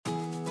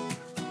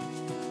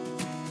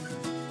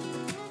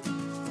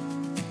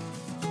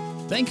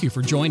Thank you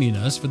for joining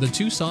us for the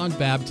Tucson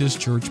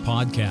Baptist Church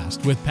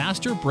podcast with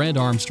Pastor Brent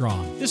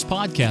Armstrong. This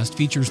podcast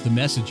features the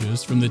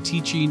messages from the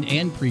teaching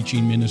and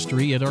preaching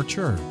ministry at our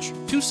church.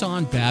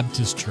 Tucson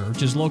Baptist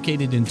Church is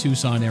located in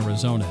Tucson,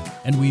 Arizona,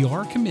 and we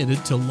are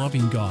committed to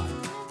loving God,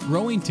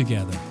 growing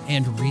together,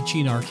 and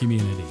reaching our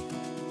community.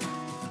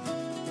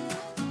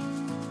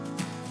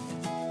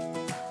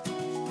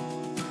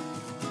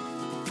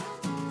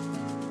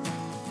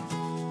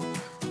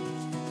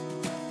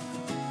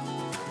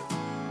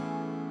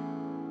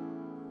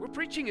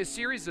 A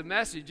series of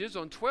messages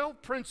on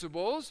 12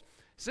 principles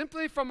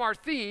simply from our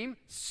theme,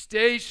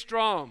 Stay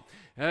Strong.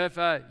 If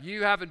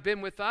you haven't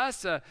been with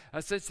us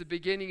since the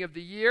beginning of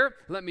the year,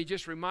 let me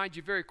just remind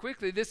you very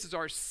quickly, this is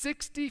our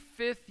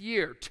 65th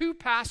year. 2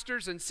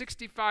 pastors in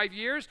 65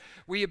 years.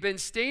 We have been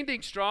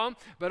standing strong,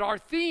 but our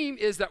theme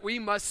is that we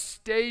must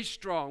stay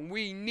strong.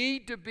 We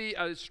need to be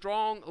a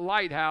strong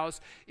lighthouse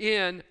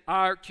in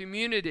our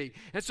community.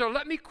 And so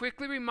let me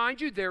quickly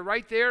remind you, they're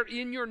right there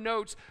in your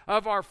notes,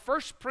 of our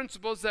first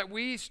principles that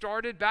we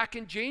started back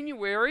in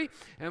January,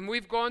 and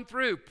we've gone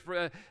through.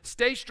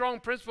 Stay strong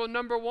principle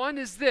number 1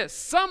 is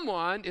this: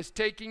 someone is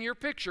taking your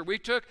picture. We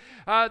took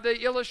the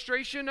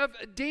illustration of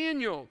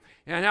Daniel,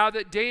 and how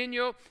that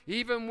Daniel,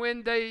 even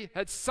when they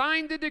had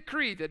signed the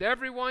decree that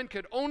everyone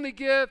could only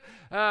give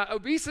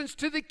obeisance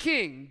to the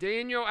king,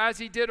 Daniel, as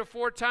he did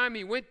aforetime,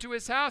 he went to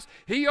his house,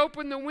 he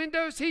opened the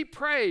windows, he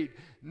prayed,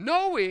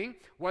 knowing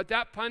what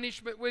that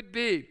punishment would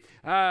be.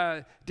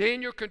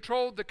 Daniel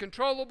controlled the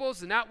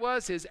controllables, and that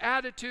was his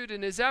attitude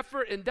and his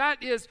effort, and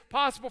that is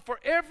possible for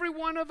every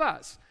one of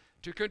us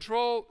to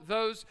control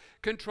those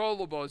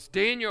controllables.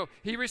 Daniel,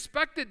 he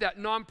respected that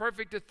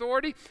non-perfect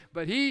authority,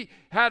 but he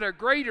had a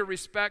greater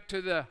respect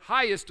to the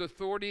highest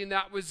authority, and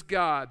that was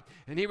God.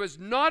 And he was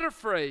not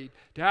afraid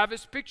to have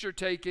his picture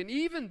taken,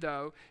 even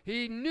though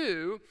he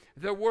knew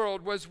the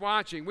world was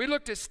watching. We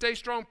looked at Stay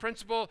Strong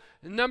principle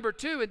number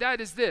 2, and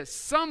that is this: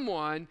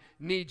 someone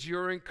needs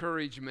your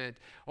encouragement.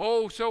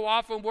 Oh, so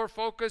often we're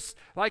focused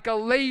like a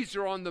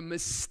laser on the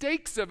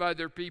mistakes of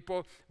other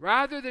people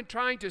rather than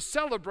trying to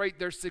celebrate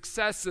their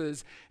successes.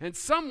 And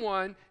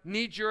someone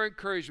needs your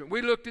encouragement.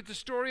 We looked at the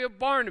story of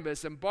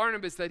Barnabas, and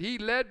Barnabas, that he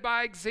led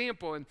by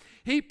example, and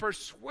he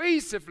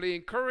persuasively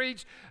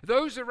encouraged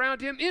those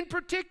around him, in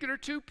particular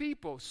 2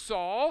 people: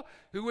 Saul,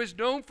 who was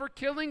known for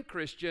killing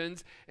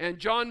Christians, and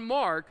John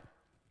Mark,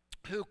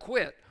 who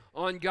quit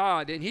on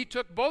God. And he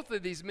took both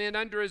of these men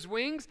under his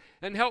wings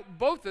and helped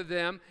both of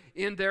them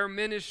in their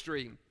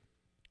ministry.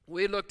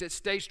 We looked at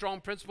Stay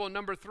Strong principle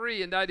number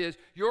 3, and that is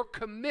your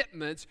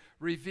commitments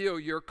reveal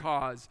your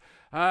cause.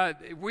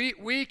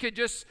 We could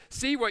just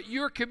see what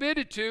you're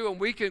committed to, and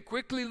we can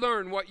quickly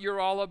learn what you're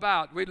all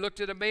about. We looked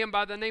at a man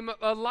by the name of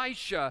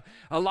Elisha.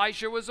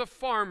 Elisha was a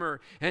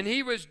farmer, and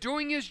he was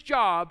doing his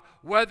job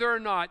whether or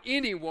not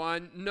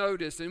anyone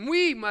noticed. And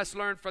we must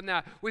learn from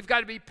that. We've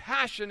got to be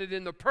passionate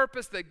in the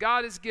purpose that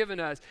God has given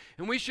us,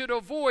 and we should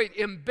avoid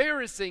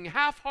embarrassing,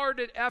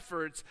 half-hearted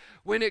efforts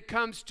when it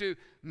comes to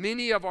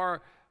many of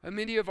our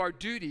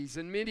duties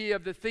and many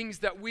of the things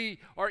that we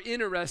are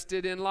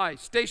interested in life.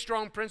 Stay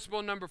Strong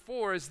principle number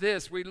 4 is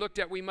this: we looked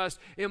at we must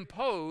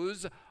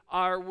impose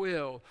our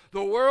will.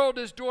 The world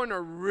is doing a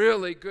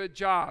really good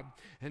job.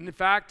 And in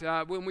fact,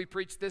 when we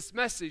preached this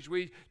message,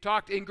 we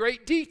talked in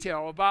great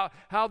detail about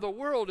how the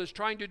world is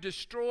trying to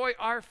destroy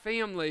our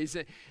families.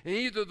 And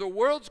either the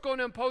world's going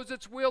to impose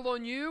its will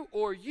on you,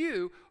 or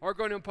you are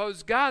going to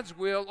impose God's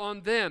will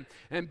on them.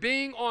 And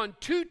being on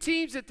 2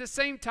 teams at the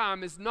same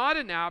time is not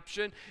an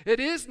option.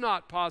 It is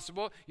not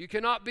possible. You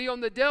cannot be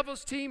on the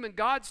devil's team and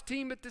God's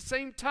team at the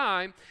same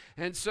time.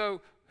 And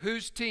so,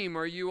 whose team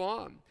are you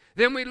on?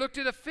 Then we looked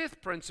at a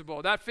 5th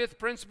principle. That 5th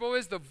principle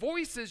is the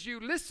voices you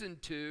listen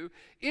to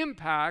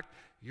impact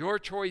your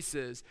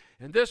choices.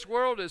 And this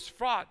world is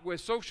fraught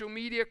with social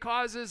media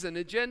causes and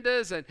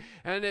agendas,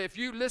 and if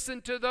you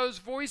listen to those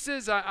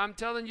voices, I'm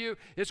telling you,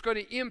 it's going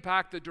to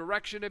impact the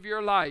direction of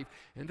your life.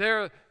 And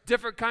there are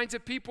different kinds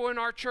of people in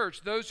our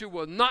church: those who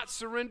will not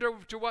surrender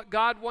to what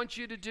God wants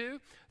you to do,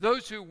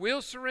 those who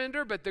will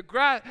surrender, but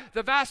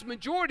the vast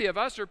majority of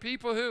us are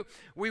people who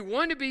we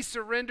want to be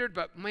surrendered,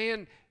 but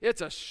man,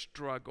 it's a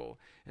struggle.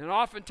 And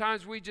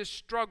oftentimes we just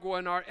struggle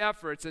in our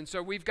efforts, and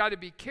so we've got to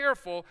be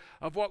careful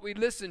of what we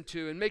listen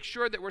to and make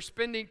sure that we're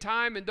spending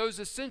time in those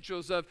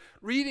essentials of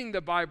reading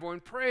the Bible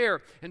and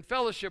prayer and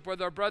fellowship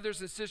with our brothers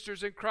and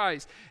sisters in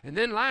Christ. And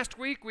then last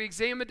week we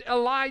examined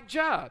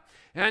Elijah,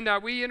 and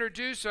we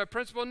introduced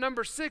principle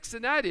number 6,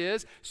 and that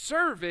is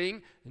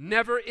serving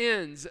never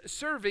ends.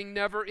 Serving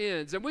never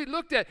ends. And we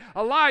looked at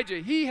Elijah.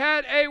 He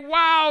had a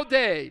wow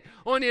day.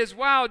 On his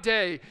wow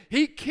day,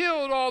 he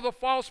killed all the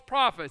false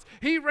prophets.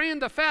 He ran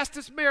the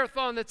fastest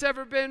marathon that's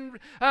ever been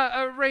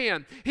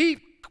ran. He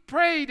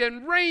prayed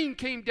and rain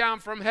came down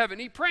from heaven.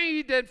 He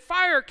prayed and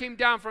fire came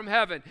down from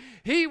heaven.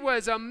 He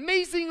was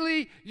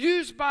amazingly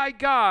used by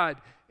God.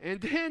 And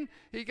then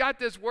he got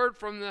this word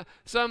from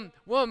some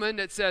woman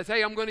that says,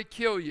 hey, I'm going to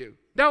kill you.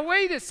 Now,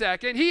 wait a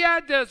second. He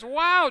had this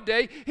wild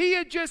day. He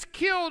had just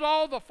killed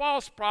all the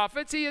false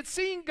prophets. He had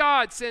seen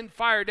God send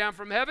fire down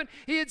from heaven.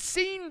 He had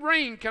seen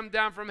rain come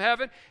down from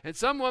heaven. And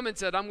some woman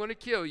said, I'm going to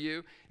kill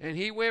you. And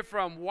he went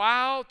from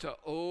wow to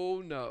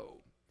oh no.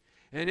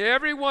 And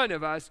every one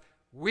of us,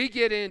 we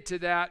get into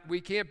that.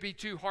 We can't be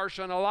too harsh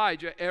on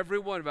Elijah. Every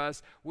one of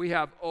us, we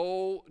have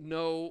oh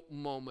no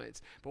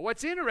moments. But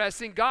what's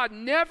interesting, God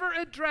never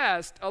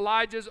addressed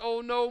Elijah's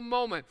oh no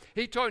moment.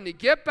 He told him to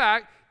get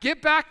back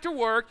to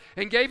work,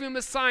 and gave him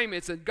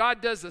assignments. And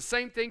God does the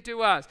same thing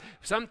to us.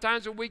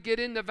 Sometimes when we get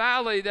in the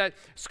valley that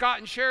Scott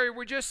and Sherry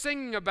were just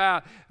singing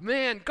about,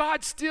 man,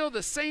 God's still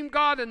the same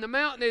God in the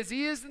mountain as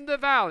he is in the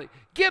valley.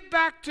 Get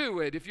back to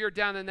it. If you're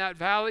down in that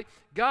valley,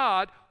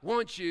 God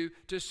wants you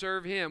to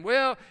serve him.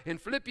 Well, in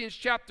Philippians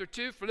chapter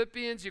 2,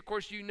 Philippians, of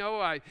course, you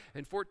know,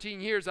 in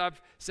 14 years, I've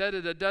said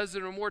it a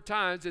dozen or more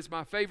times. It's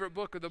my favorite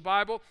book of the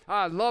Bible.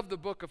 I love the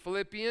book of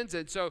Philippians.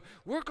 And so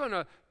we're going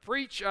to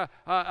preach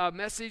a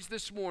message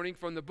this morning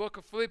from the book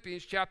of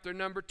Philippians chapter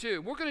number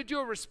 2. We're going to do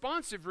a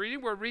responsive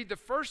reading. We'll read the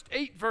first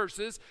 8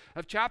 verses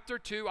of chapter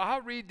 2.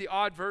 I'll read the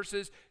odd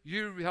verses.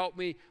 You help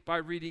me by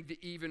reading the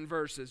even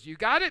verses. You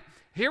got it?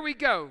 Here we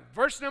go.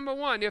 Verse number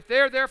 1. If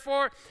there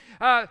therefore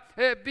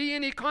be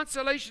any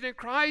consolation in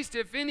Christ,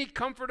 if any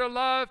comfort of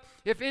love,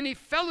 if any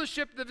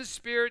fellowship of the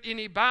Spirit,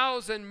 any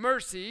bowels and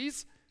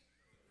mercies,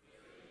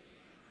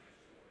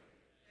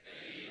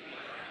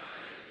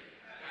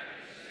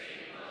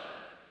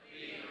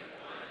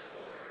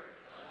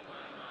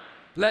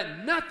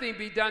 let nothing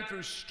be done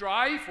through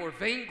strife or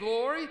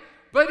vainglory,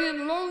 but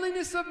in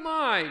lowliness of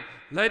mind,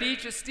 let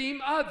each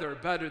esteem other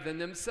better than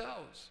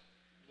themselves.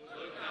 Look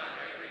not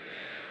every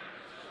man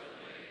on his own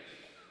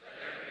things, but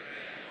every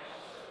man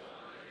also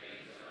on the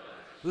things of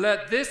others.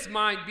 Let this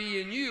mind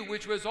be in you,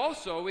 which was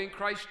also in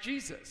Christ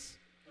Jesus.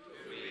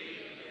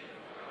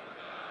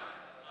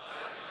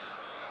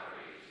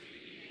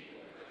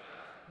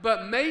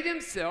 But made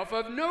himself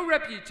of no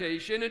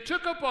reputation, and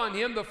took upon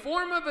him the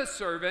form of a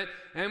servant,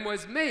 and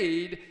was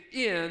made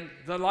in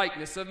the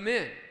likeness of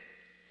men.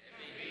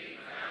 And being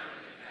found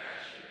in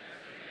fashion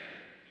as a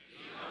man,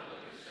 he humbled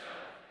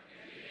himself,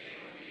 and became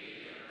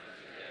obedient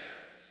unto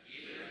death,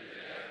 even the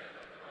death of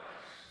the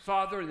cross.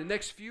 Father, in the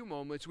next few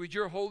moments, would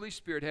your Holy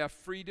Spirit have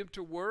freedom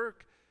to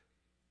work?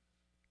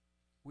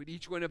 Would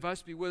each one of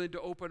us be willing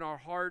to open our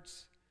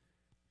hearts?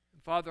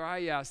 Father,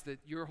 I ask that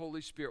your Holy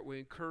Spirit will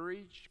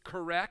encourage,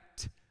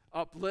 correct,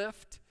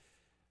 uplift.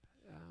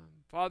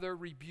 Father,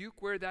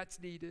 rebuke where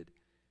that's needed.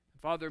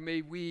 Father,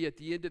 may we at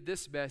the end of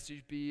this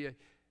message be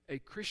a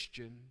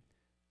Christian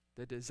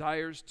that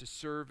desires to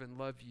serve and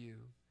love you.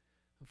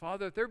 And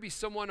Father, if there be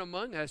someone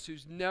among us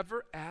who's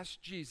never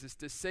asked Jesus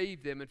to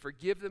save them and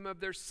forgive them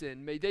of their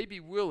sin, may they be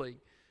willing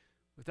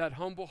with that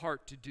humble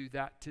heart to do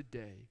that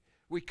today.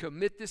 We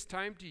commit this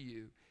time to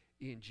you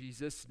in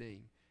Jesus'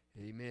 name.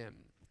 Amen.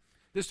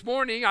 This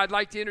morning, I'd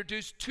like to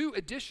introduce 2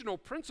 additional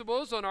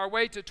principles on our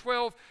way to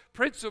 12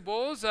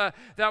 principles that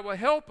will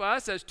help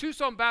us as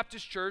Tucson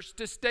Baptist Church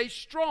to stay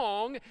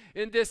strong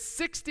in this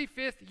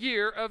 65th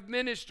year of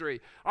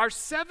ministry. Our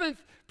 7th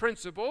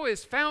principle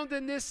is found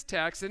in this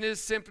text and is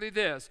simply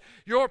this: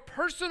 your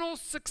personal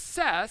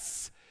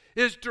success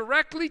is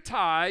directly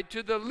tied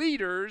to the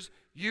leaders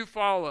you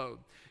follow.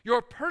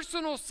 Your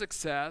personal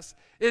success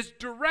is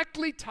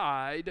directly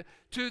tied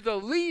to the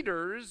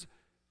leaders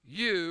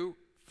you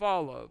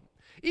follow.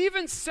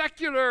 Even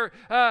secular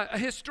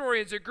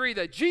historians agree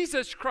that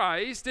Jesus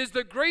Christ is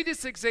the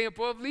greatest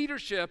example of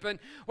leadership. And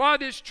while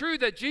it is true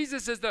that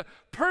Jesus is the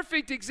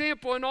perfect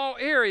example in all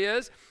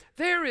areas,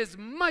 there is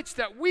much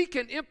that we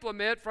can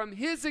implement from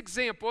his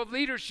example of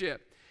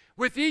leadership.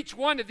 With each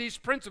one of these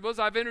principles,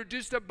 I've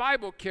introduced a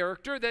Bible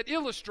character that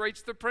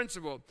illustrates the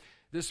principle.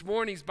 This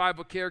morning's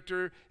Bible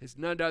character is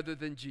none other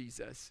than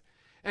Jesus.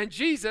 And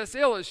Jesus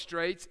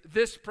illustrates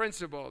this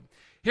principle.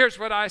 Here's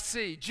what I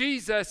see.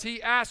 Jesus,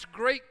 he asked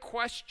great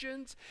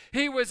questions.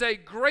 He was a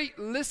great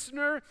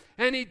listener,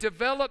 and he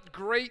developed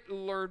great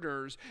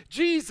learners.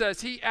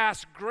 Jesus, he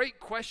asked great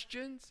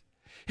questions.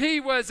 He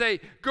was a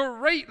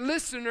great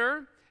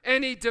listener,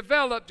 and he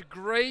developed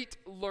great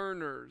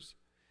learners.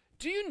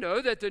 Do you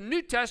know that the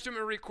New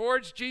Testament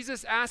records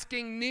Jesus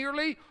asking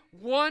nearly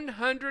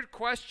 100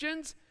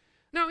 questions?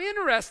 Now,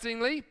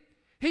 interestingly,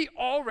 he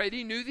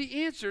already knew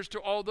the answers to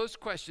all those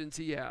questions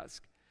he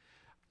asked.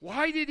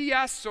 Why did he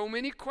ask so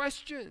many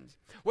questions?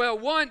 Well,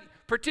 one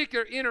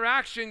particular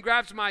interaction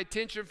grabs my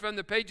attention from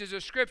the pages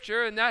of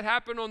Scripture, and that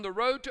happened on the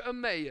road to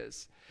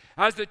Emmaus.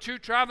 As the 2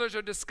 travelers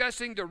are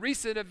discussing the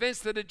recent events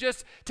that had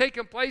just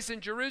taken place in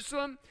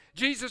Jerusalem,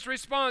 Jesus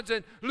responds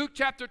in Luke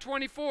chapter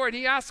 24, and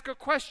he asks a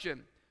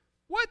question.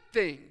 What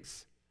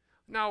things?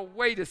 Now,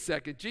 wait a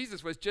second.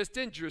 Jesus was just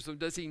in Jerusalem.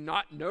 Does he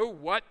not know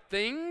what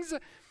things?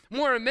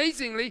 More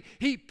amazingly,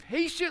 he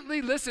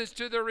patiently listens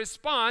to the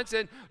response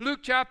in Luke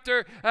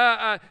chapter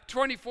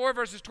 24,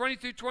 verses 20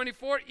 through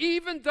 24,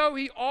 even though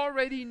he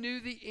already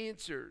knew the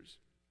answers.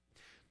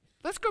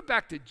 Let's go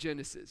back to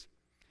Genesis.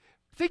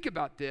 Think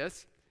about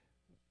this.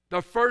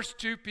 The first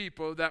 2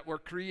 people that were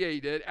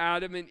created,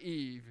 Adam and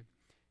Eve,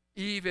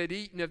 Eve had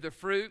eaten of the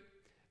fruit,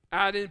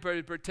 Adam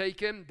had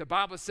partaken. The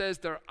Bible says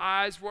their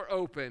eyes were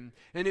open.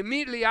 And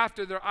immediately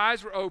after their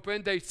eyes were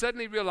opened, they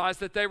suddenly realized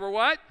that they were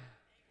what?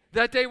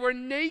 That they were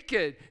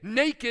naked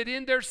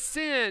in their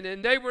sin,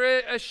 and they were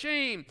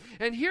ashamed.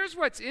 And here's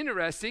what's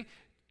interesting.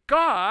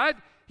 God,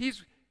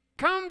 he's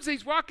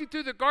walking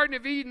through the Garden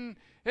of Eden,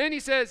 and he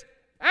says,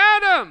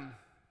 Adam,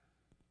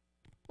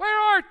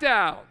 where art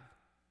thou?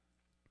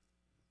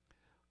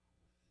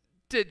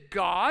 Did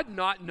God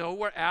not know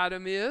where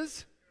Adam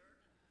is?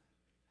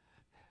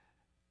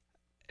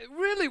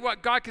 Really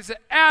what God could say,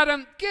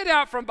 Adam, get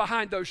out from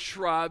behind those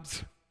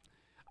shrubs.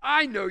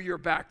 I know you're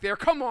back there.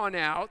 Come on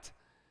out.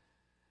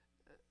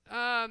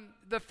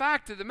 The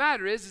fact of the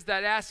matter is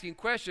that asking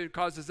questions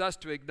causes us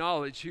to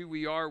acknowledge who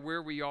we are,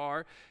 where we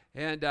are.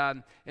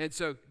 And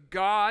so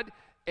God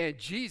and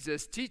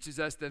Jesus teaches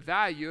us the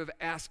value of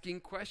asking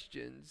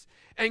questions.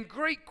 And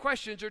great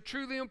questions are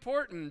truly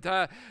important.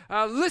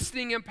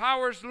 Listening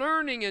empowers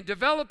learning, and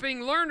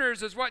developing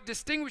learners is what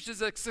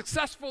distinguishes a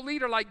successful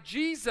leader like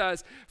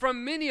Jesus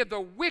from many of the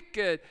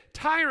wicked,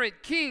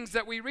 tyrant kings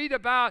that we read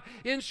about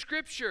in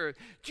Scripture.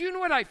 Do you know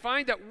what I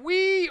find? That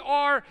we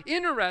are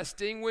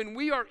interesting when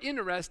we are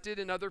interested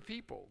in other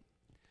people.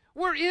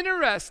 We're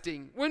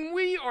interesting when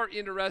we are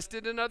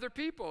interested in other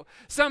people.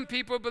 Some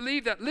people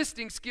believe that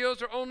listening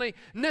skills are only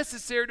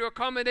necessary to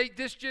accommodate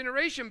this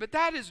generation, but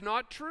that is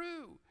not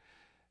true.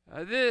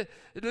 The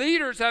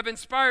leaders have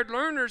inspired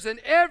learners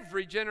in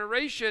every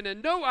generation,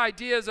 and no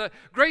idea is a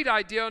great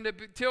idea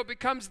until it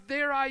becomes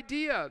their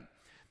idea.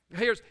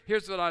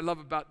 Here's what I love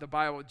about the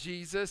Bible.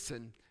 Jesus,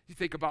 and you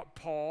think about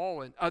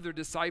Paul and other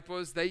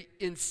disciples, they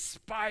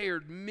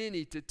inspired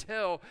many to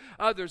tell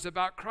others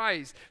about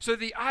Christ. So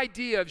the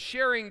idea of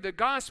sharing the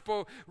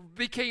gospel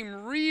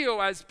became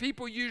real as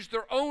people used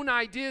their own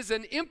ideas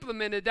and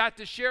implemented that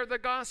to share the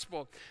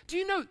gospel. Do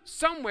you know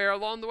somewhere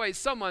along the way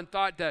someone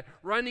thought that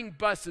running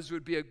buses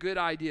would be a good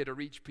idea to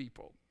reach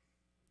people?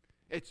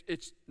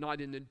 It's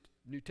not in the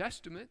New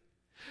Testament.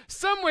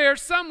 Somewhere,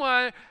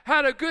 someone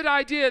had a good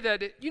idea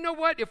that, you know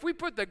what, if we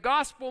put the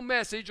gospel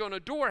message on a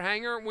door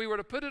hanger and we were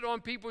to put it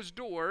on people's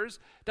doors,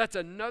 that's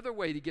another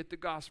way to get the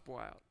gospel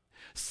out.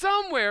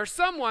 Somewhere,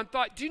 someone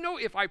thought, do you know,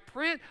 if I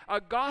print a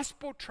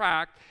gospel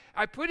tract,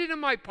 I put it in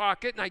my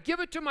pocket and I give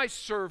it to my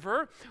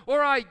server,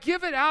 or I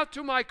give it out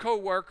to my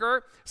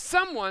coworker,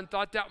 someone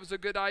thought that was a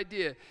good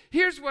idea.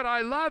 Here's what I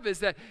love is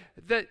that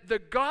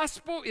the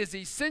gospel is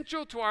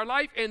essential to our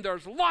life, and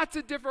there's lots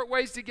of different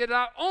ways to get it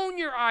out. Own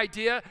your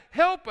idea.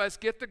 Help us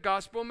get the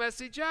gospel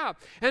message out.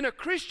 And a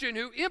Christian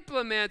who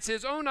implements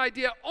his own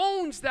idea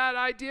owns that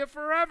idea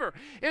forever.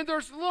 And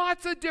there's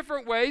lots of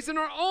different ways in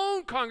our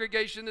own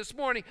congregation this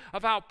morning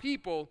of how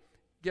people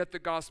get the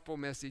gospel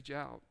message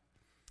out.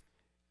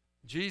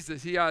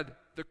 Jesus, he had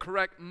the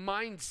correct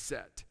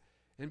mindset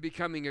in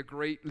becoming a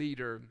great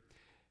leader.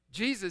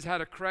 Jesus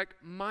had a correct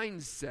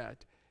mindset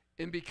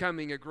in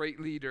becoming a great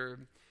leader.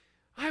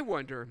 I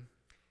wonder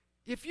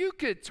if you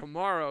could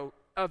tomorrow,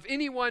 of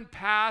anyone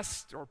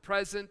past or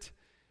present,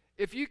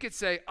 if you could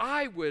say,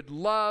 I would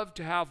love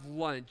to have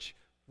lunch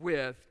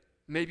with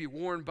maybe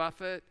Warren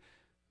Buffett,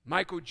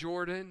 Michael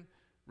Jordan,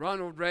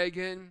 Ronald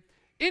Reagan,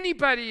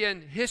 anybody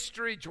in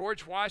history,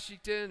 George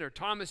Washington or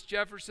Thomas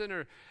Jefferson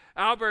or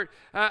Albert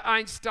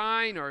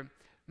Einstein, or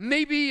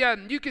maybe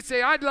you could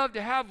say, I'd love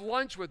to have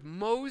lunch with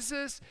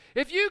Moses.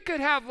 If you could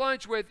have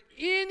lunch with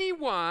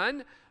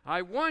anyone,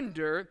 I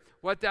wonder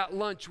what that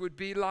lunch would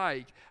be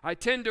like. I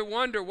tend to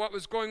wonder what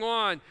was going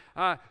on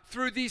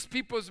through these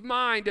people's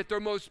mind at their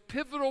most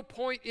pivotal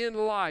point in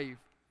life.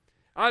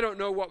 I don't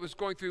know what was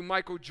going through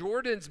Michael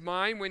Jordan's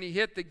mind when he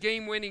hit the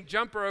game-winning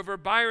jumper over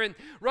Byron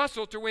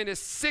Russell to win his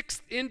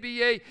 6th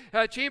NBA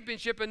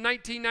championship in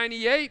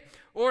 1998,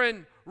 or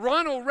in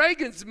Ronald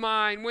Reagan's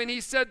mind when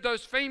he said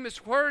those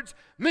famous words,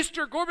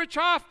 Mr.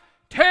 Gorbachev,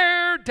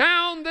 tear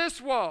down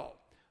this wall,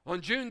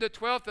 on June the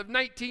 12th of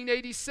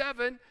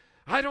 1987.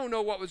 I don't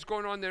know what was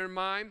going on in their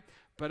mind,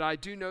 but I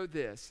do know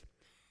this,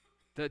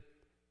 that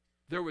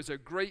there was a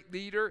great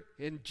leader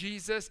in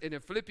Jesus, and in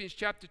Philippians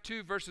chapter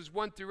 2, verses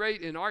 1 through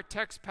 8, in our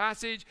text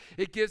passage,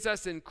 it gives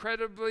us an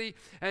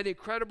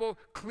incredible,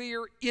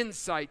 clear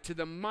insight to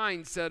the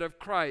mindset of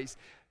Christ,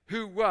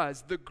 who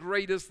was the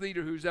greatest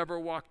leader who's ever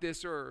walked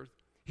this earth.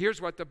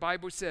 Here's what the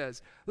Bible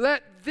says.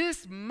 Let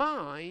this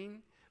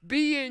mind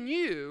be in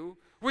you,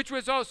 which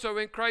was also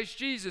in Christ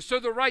Jesus. So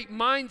the right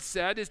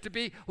mindset is to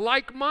be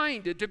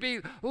like-minded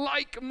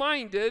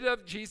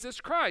of Jesus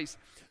Christ.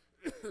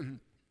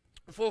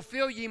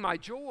 Fulfill ye my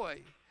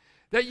joy,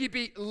 that ye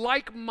be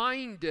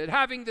like-minded,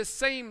 having the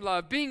same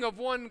love, being of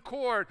one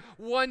accord,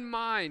 one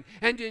mind.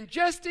 And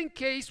just in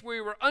case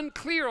we were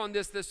unclear on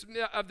this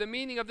of the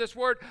meaning of this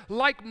word,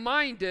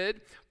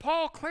 like-minded,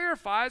 Paul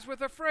clarifies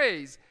with a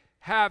phrase,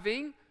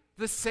 having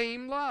the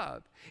same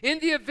love. In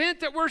the event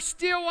that we're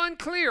still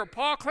unclear,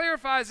 Paul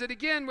clarifies it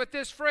again with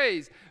this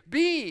phrase,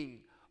 being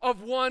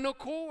of one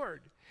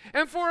accord.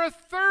 And for a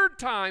third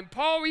time,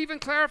 Paul even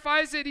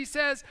clarifies it, he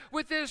says,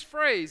 with this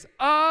phrase,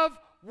 of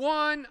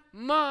one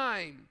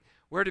mind.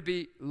 We're to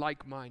be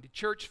like-minded.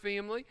 Church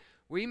family,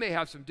 We may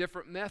have some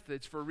different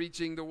methods for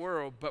reaching the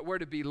world, but we're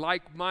to be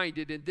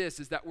like-minded in this,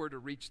 is that we're to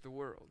reach the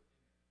world.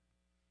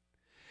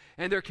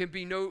 And there can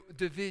be no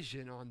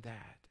division on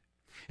that.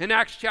 In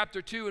Acts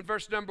chapter 2 and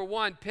verse number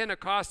 1,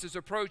 Pentecost is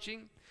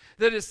approaching.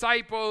 The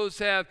disciples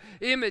have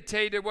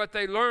imitated what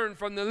they learned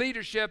from the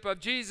leadership of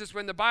Jesus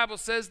when the Bible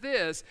says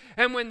this,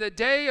 and when the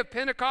day of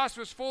Pentecost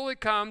was fully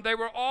come, they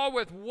were all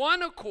with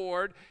one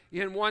accord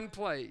in one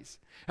place.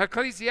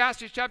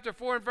 Ecclesiastes chapter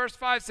 4 and verse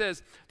 5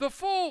 says, the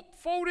fool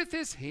foldeth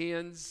his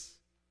hands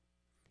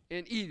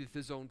and eateth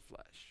his own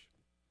flesh.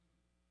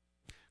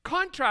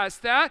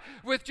 Contrast that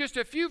with just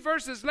a few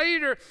verses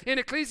later in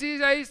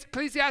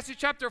Ecclesiastes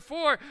chapter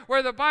 4,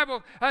 where the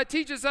Bible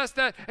teaches us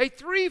that a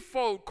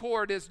threefold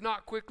cord is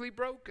not quickly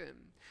broken.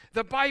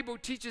 The Bible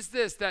teaches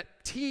this,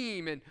 that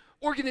team and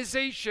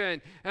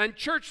organization and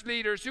church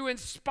leaders who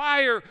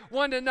inspire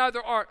one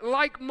another are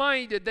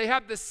like-minded. They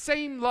have the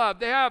same love.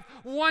 They have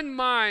one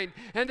mind,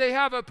 and they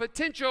have a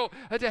potential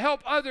to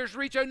help others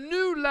reach a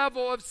new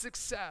level of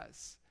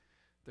success.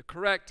 The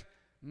correct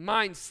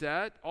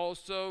mindset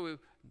also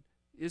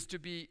is to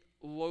be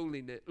lowly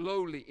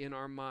in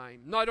our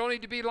mind. Not only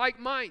to be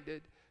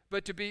like-minded,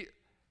 but to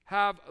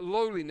have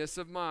lowliness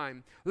of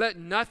mind. Let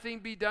nothing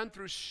be done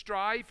through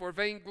strife or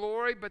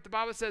vainglory, but the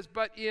Bible says,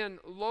 but in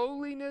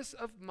lowliness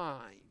of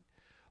mind,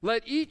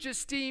 let each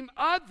esteem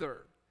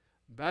other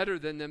better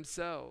than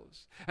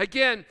themselves.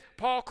 Again,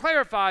 Paul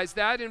clarifies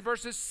that in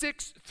verses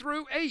 6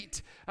 through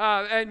 8,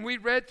 and we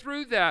read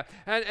through that,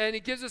 and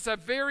it gives us a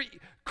very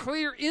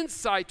clear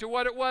insight to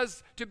what it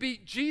was to be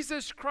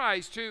Jesus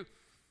Christ, who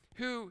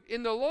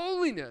in the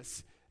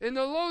lowliness,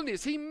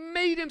 he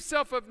made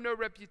himself of no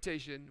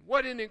reputation.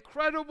 What an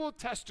incredible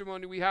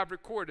testimony we have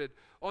recorded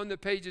on the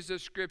pages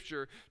of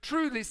Scripture.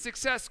 Truly,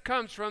 success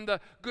comes from the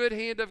good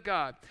hand of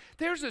God.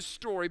 There's a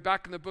story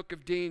back in the book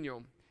of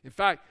Daniel. In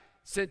fact,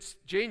 since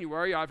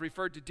January, I've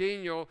referred to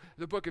Daniel,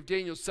 the book of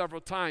Daniel,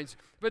 several times.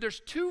 But there's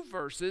two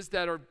verses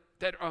that are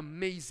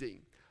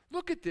amazing.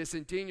 Look at this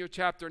in Daniel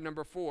chapter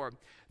number 4.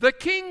 The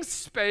king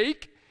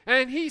spake,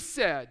 and he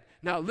said,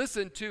 now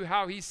listen to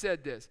how he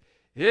said this.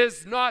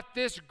 Is not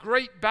this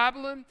great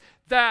Babylon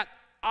that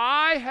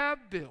I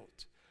have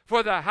built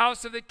for the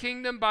house of the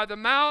kingdom by the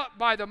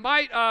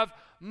might of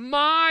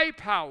my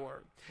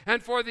power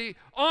and for the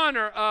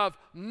honor of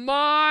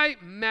my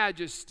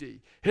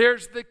majesty?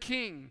 Here's the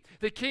king.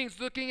 The king's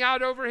looking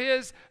out over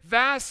his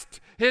vast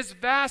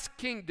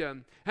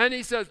kingdom, and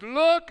he says,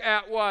 look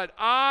at what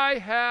I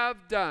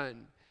have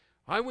done.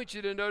 I want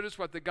you to notice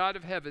what the God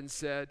of heaven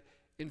said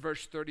in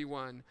verse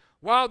 31.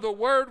 While the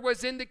word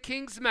was in the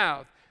king's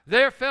mouth,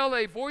 there fell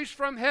a voice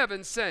from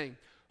heaven saying,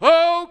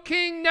 O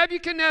King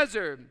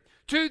Nebuchadnezzar,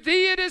 to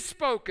thee it is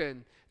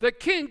spoken, the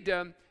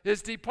kingdom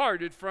is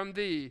departed from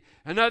thee.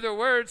 In other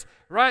words,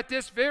 right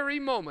this very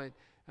moment,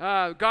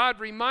 God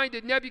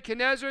reminded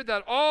Nebuchadnezzar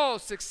that all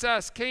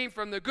success came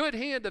from the good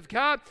hand of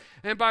God,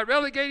 and by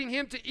relegating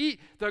him to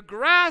eat the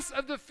grass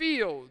of the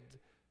field.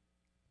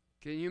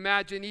 Can you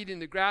imagine eating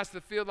the grass of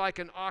the field like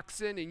an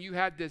oxen, and you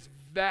had this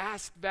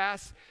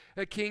vast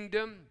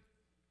kingdom?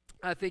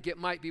 I think it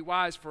might be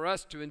wise for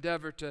us to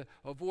endeavor to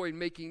avoid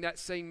making that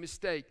same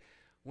mistake.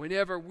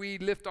 Whenever we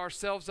lift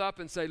ourselves up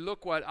and say,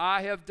 look what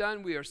I have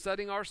done, we are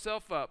setting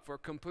ourselves up for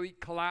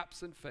complete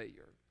collapse and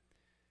failure.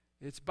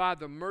 It's by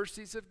the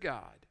mercies of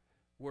God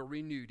we're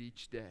renewed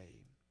each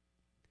day.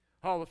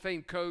 Hall of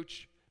Fame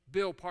coach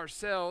Bill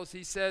Parcells,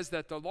 he says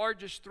that the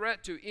largest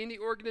threat to any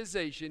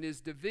organization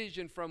is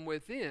division from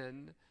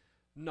within,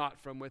 not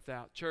from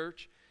without.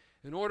 Church,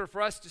 in order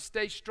for us to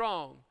stay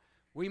strong,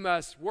 we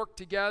must work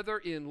together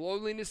in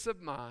lowliness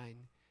of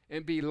mind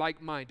and be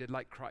like-minded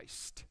like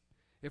Christ.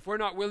 If we're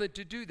not willing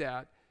to do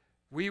that,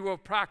 we will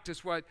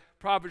practice what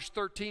Proverbs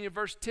 13 and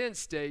verse 10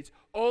 states,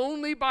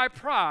 only by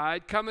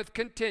pride cometh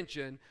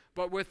contention,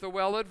 but with the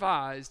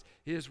well-advised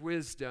is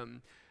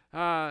wisdom.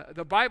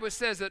 The Bible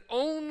says that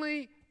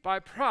only by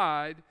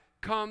pride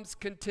comes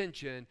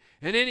contention.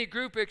 And any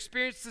group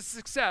experiences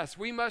success,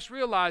 we must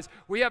realize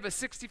we have a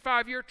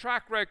 65-year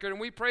track record, and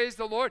we praise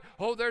the Lord.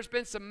 Oh, there's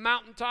been some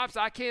mountaintops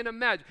I can't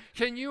imagine.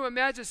 Can you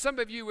imagine? Some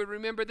of you would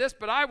remember this,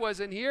 but I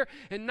wasn't here.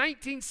 In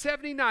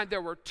 1979,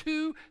 there were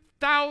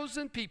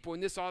 2,000 people in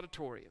this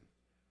auditorium.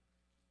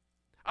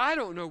 I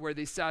don't know where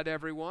they sat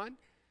everyone.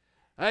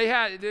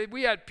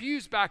 We had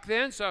pews back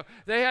then, so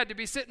they had to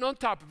be sitting on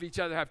top of each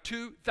other. Have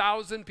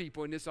 2,000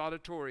 people in this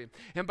auditorium.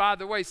 And by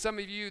the way, some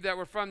of you that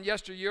were from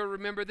yesteryear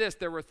remember this.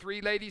 There were 3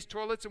 ladies'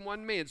 toilets and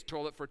 1 man's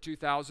toilet for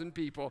 2,000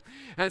 people.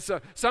 And so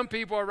some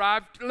people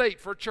arrived late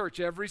for church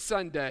every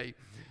Sunday.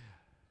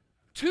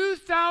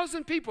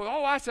 2,000 people.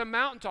 Oh, that's a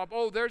mountaintop.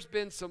 Oh, there's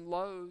been some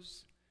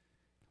lows.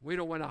 We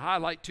don't want to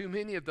highlight too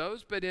many of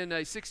those, but in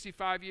a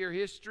 65-year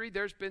history,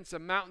 there's been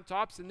some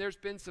mountaintops and there's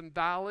been some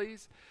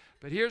valleys.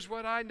 But here's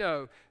what I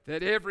know,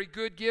 that every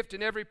good gift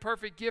and every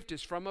perfect gift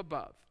is from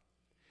above,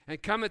 and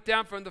cometh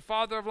down from the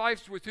Father of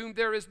lights, with whom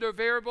there is no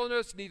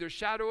variableness, neither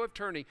shadow of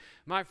turning.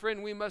 My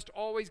friend, we must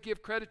always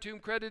give credit to whom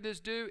credit is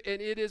due,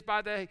 and it is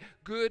by the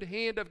good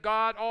hand of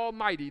God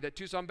Almighty that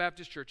Tucson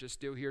Baptist Church is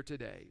still here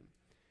today.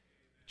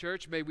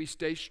 Church, may we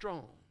stay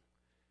strong.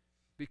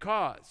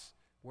 because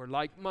we're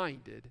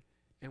like-minded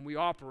and we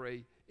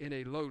operate in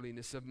a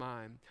lowliness of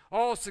mind.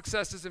 All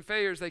successes and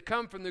failures, they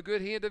come from the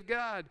good hand of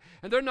God.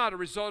 And they're not a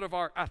result of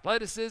our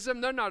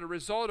athleticism. They're not a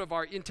result of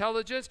our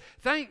intelligence.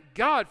 Thank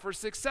God for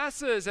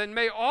successes, and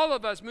may all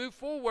of us move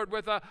forward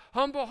with a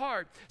humble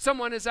heart.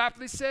 Someone has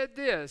aptly said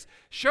this: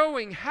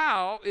 showing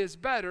how is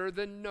better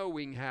than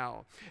knowing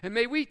how. And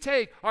may we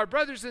take our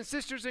brothers and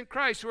sisters in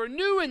Christ who are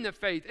new in the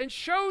faith and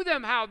show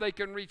them how they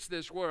can reach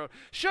this world.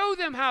 Show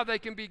them how they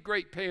can be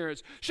great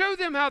parents. Show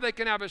them how they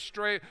can have a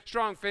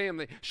strong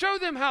family. Show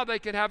them how they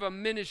can have a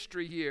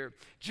ministry here.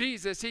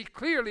 Jesus, he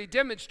clearly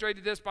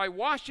demonstrated this by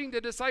washing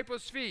the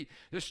disciples' feet.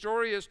 The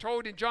story is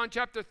told in John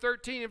chapter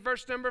 13 and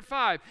verse number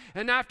 5.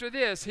 And after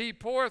this, he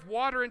poureth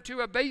water into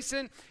a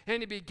basin,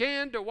 and he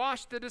began to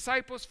wash the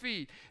disciples'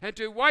 feet and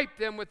to wipe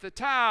them with the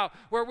towel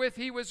wherewith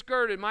he was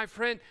girded. My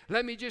friend,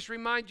 let me just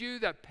remind you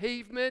that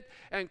pavement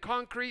and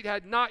concrete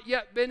had not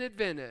yet been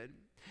invented.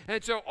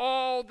 And so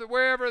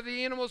wherever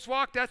the animals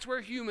walked, that's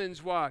where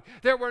humans walked.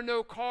 There were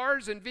no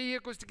cars and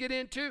vehicles to get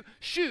into.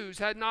 Shoes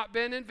had not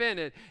been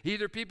invented.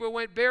 Either people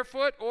went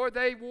barefoot or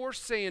they wore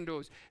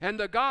sandals. And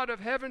the God of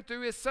heaven,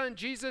 through his son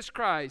Jesus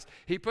Christ,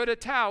 he put a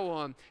towel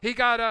on. He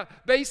got a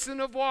basin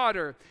of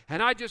water.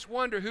 And I just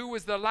wonder who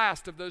was the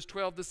last of those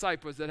 12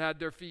 disciples that had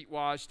their feet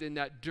washed in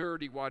that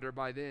dirty water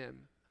by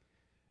them.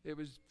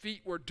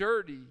 Feet were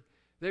dirty.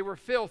 They were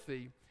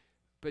filthy.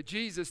 But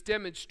Jesus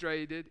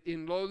demonstrated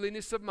in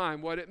lowliness of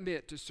mind what it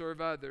meant to serve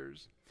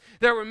others.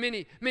 There were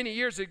many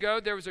years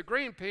ago, there was a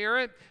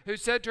grandparent who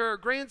said to her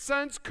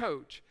grandson's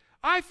coach,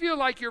 "I feel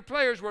like your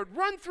players would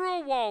run through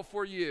a wall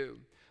for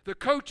you." The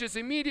coach's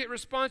immediate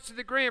response to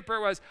the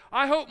grandparent was,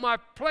 "I hope my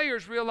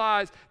players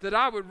realize that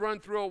I would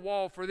run through a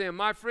wall for them."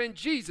 My friend,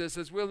 Jesus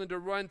is willing to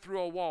run through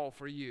a wall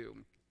for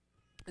you.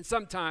 And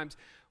sometimes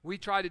we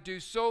try to do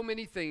so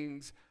many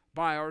things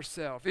by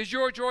ourselves. Is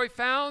your joy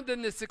found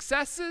in the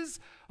successes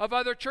of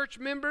other church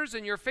members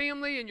and your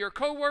family and your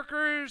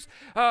co-workers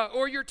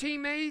or your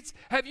teammates?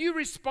 Have you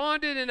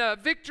responded in a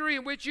victory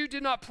in which you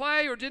did not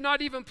play or did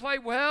not even play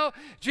well?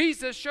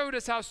 Jesus showed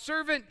us how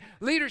servant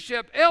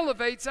leadership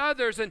elevates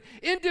others, and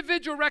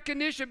individual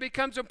recognition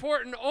becomes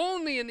important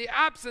only in the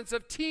absence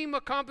of team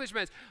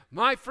accomplishments.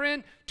 My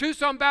friend,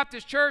 Tucson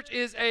Baptist Church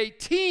is a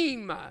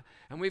team,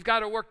 and we've got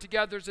to work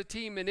together as a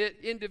team, and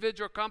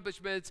individual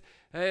accomplishments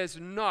is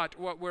not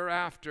what we're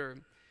after.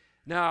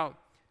 Now,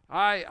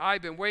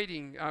 I've been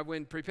waiting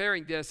when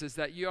preparing this, is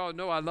that you all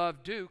know I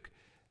love Duke,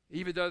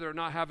 even though they're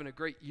not having a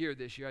great year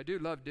this year. I do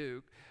love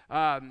Duke.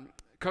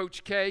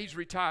 Coach K, he's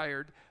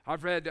retired.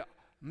 I've read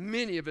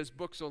many of his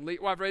books on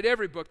leadership. Well, I've read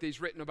every book that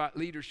he's written about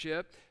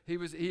leadership. He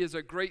is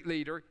a great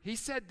leader. He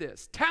said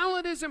this: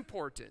 talent is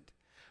important,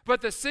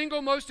 but the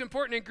single most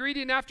important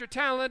ingredient after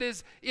talent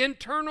is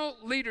internal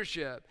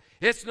leadership.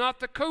 It's not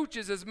the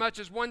coaches as much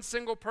as one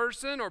single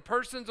person or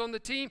persons on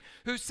the team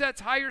who sets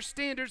higher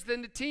standards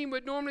than the team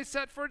would normally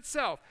set for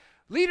itself.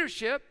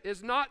 Leadership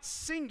is not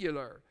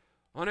singular.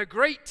 On a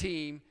great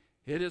team,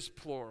 it is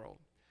plural.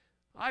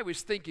 I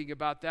was thinking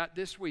about that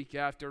this week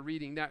after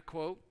reading that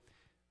quote.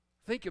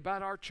 Think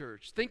about our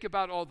church. Think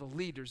about all the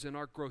leaders in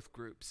our growth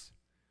groups.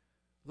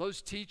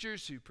 Those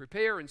teachers who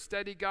prepare and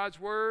study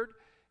God's word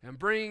and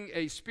bring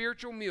a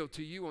spiritual meal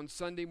to you on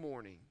Sunday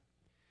morning.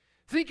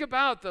 Think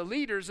about the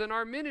leaders in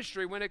our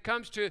ministry when it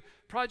comes to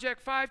Project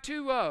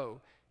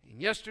 520.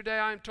 And yesterday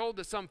I'm told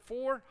that some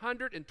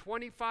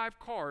 425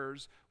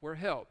 cars were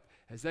helped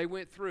as they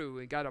went through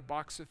and got a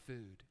box of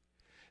food.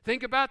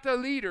 Think about the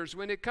leaders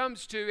when it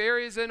comes to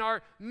areas in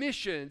our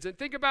missions, and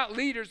think about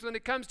leaders when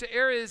it comes to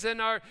areas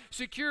in our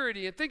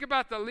security, and think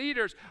about the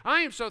leaders.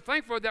 I am so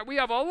thankful that we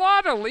have a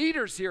lot of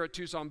leaders here at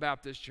Tucson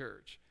Baptist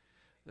Church.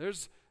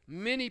 There's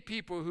many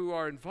people who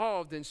are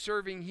involved in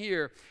serving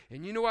here.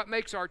 And you know what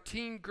makes our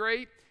team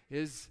great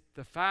is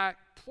the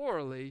fact,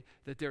 plurally,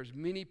 that there's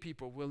many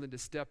people willing to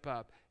step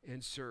up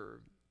and serve.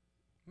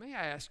 May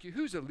I ask you,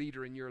 who's a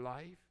leader in your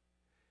life?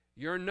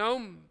 You're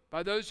known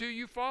by those who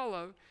you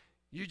follow.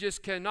 You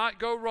just cannot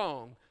go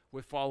wrong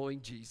with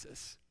following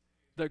Jesus,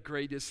 the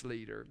greatest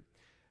leader.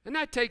 And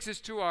that takes us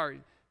to our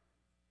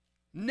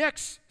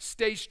next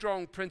Stay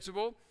Strong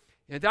principle,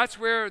 and that's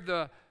where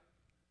the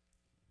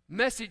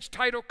message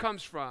title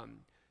comes from.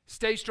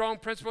 Stay Strong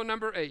principle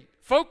number 8.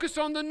 Focus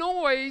on the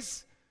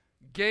noise,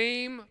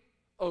 game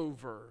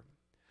over.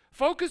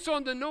 Focus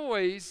on the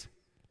noise,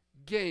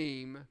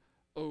 game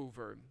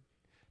over.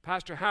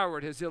 Pastor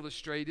Howard has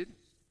illustrated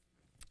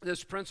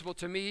this principle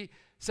to me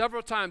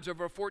several times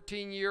over a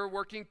 14-year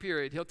working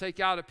period. He'll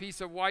take out a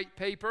piece of white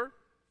paper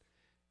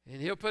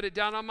and he'll put it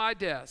down on my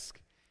desk,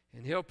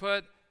 and he'll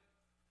put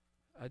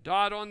a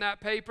dot on that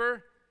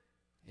paper.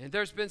 And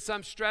there's been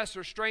some stress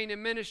or strain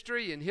in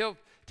ministry, and he'll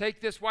take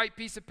this white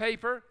piece of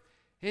paper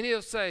and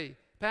he'll say,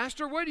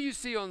 "Pastor, what do you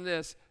see on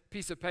this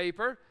piece of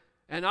paper?"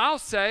 And I'll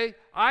say,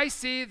 I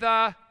see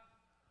the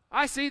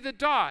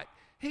dot."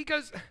 He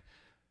goes,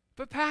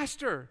 "But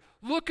Pastor,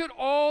 look at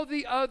all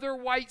the other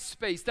white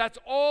space. That's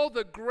all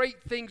the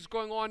great things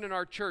going on in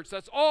our church.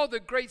 That's all the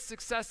great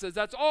successes.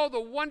 That's all the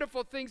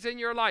wonderful things in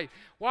your life.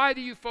 Why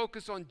do you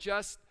focus on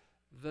just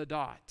the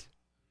dot.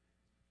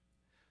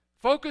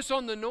 Focus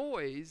on the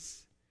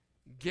noise,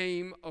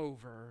 game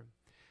over.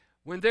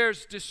 When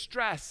there's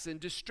distress and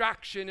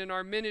distraction in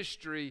our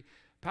ministry,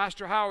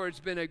 Pastor Howard's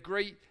been a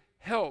great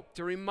help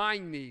to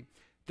remind me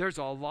there's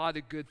a lot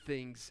of good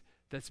things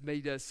that's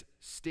made us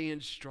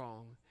stand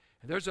strong.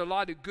 And there's a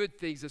lot of good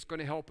things that's going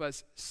to help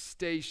us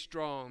stay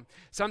strong.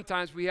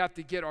 Sometimes we have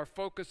to get our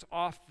focus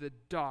off the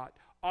dot,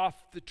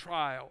 off the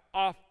trial,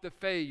 off the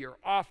failure,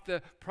 off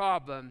the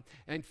problem,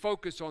 and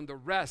focus on the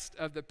rest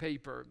of the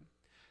paper.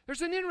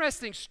 There's an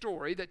interesting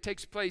story that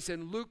takes place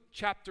in Luke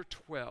chapter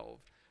 12.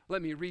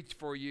 Let me read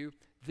for you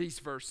these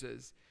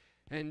verses.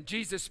 And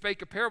Jesus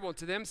spake a parable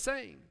unto them,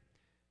 saying,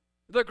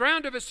 The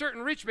ground of a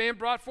certain rich man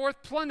brought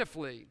forth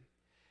plentifully.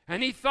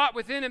 And he thought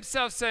within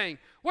himself, saying,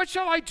 What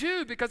shall I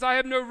do, because I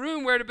have no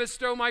room where to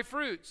bestow my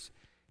fruits?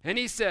 And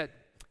he said,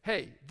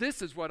 Hey,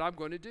 this is what I'm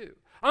going to do.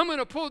 I'm going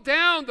to pull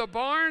down the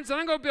barns, and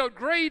I'm going to build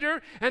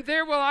greater, and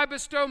there will I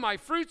bestow my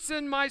fruits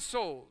and my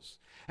souls.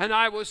 And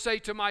I will say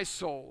to my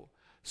soul,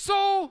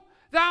 Soul,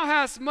 thou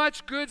hast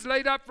much goods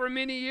laid up for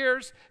many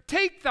years.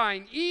 Take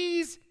thine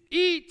ease,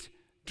 eat,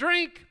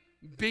 drink,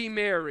 be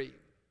merry.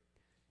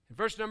 In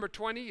verse number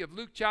 20 of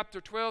Luke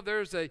chapter 12,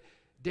 there's a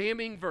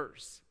damning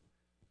verse.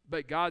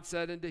 But God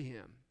said unto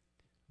him,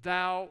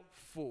 Thou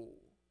fool,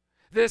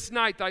 this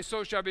night thy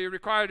soul shall be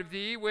required of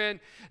thee.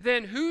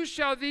 Then who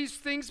shall these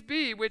things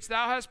be which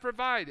thou hast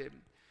provided?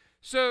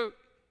 So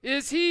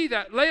is he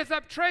that layeth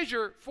up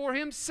treasure for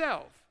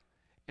himself,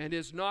 and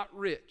is not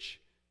rich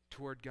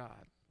toward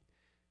God.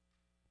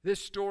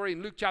 This story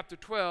in Luke chapter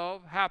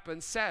 12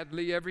 happens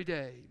sadly every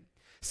day.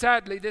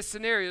 Sadly, this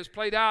scenario is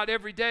played out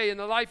every day in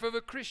the life of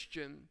a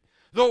Christian.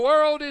 The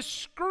world is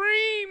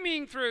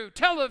screaming through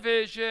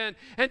television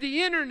and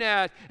the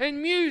internet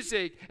and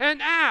music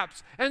and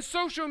apps and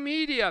social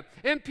media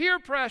and peer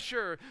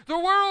pressure. The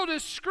world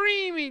is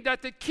screaming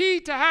that the key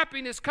to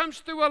happiness comes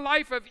through a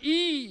life of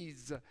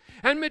ease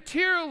and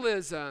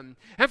materialism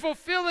and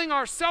fulfilling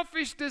our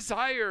selfish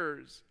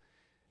desires.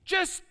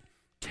 Just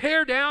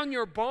tear down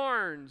your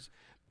barns,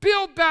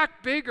 build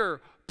back bigger,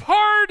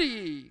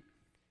 party,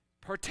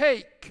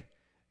 partake,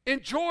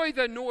 enjoy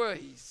the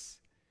noise.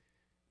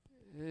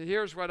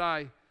 Here's what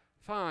I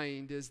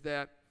find is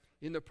that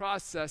in the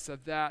process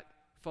of that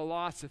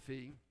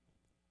philosophy,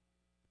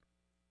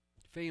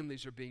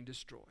 families are being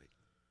destroyed.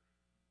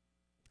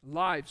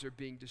 Lives are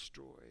being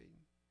destroyed.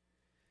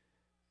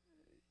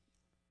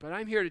 But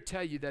I'm here to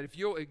tell you that if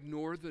you'll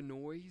ignore the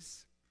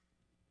noise,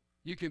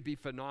 you can be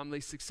phenomenally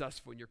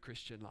successful in your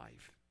Christian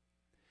life.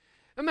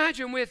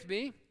 Imagine with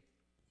me,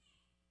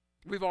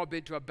 we've all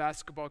been to a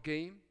basketball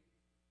game.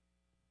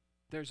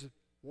 There's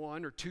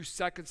 1 or 2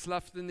 seconds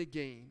left in the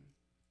game.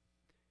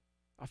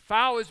 A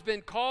foul has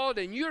been called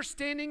and you're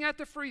standing at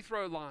the free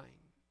throw line.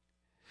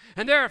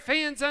 And there are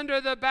fans under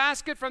the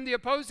basket from the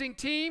opposing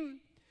team.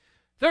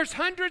 There's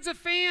hundreds of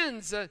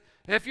fans.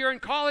 If you're in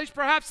college,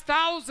 perhaps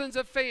thousands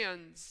of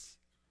fans.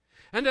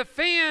 And the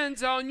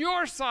fans on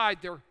your side,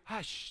 they're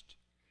hushed.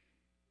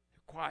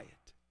 They're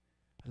quiet,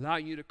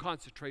 allowing you to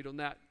concentrate on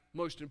that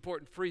most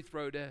important free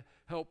throw to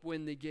help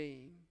win the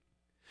game.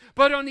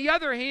 But on the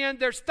other hand,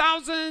 there's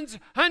thousands,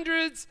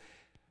 hundreds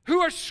who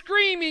are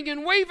screaming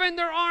and waving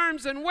their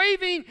arms and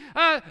waving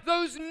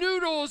those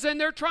noodles, and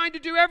they're trying to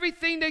do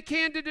everything they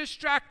can to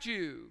distract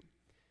you.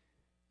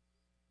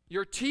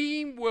 Your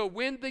team will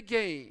win the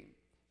game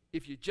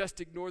if you just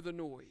ignore the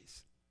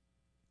noise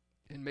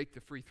and make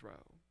the free throw.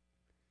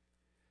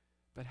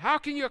 But how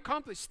can you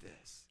accomplish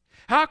this?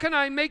 How can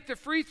I make the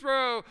free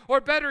throw?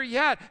 Or better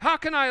yet, how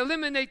can I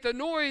eliminate the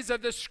noise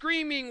of the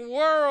screaming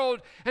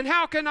world? And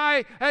how can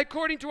I,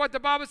 according to what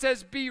the Bible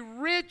says, be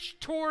rich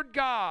toward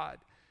God?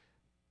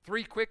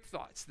 3 quick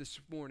thoughts this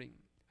morning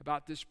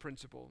about this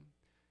principle.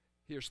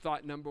 Here's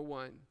thought number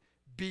 1.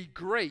 Be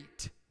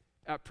great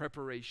at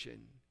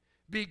preparation.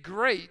 Be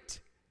great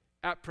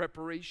at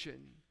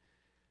preparation.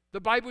 The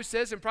Bible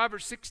says in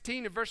Proverbs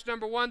 16 and verse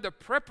number 1, the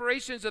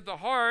preparations of the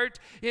heart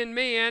in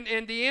man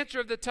and the answer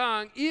of the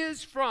tongue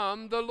is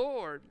from the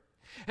Lord.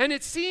 And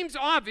it seems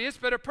obvious,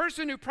 but a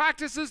person who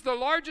practices the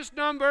largest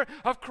number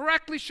of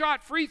correctly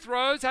shot free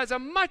throws has a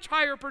much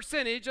higher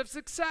percentage of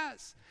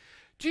success.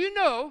 Do you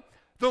know,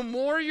 the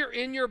more you're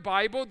in your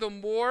Bible, the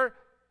more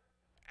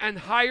and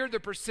higher the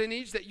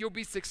percentage that you'll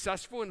be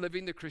successful in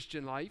living the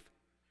Christian life?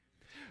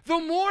 The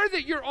more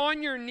that you're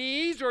on your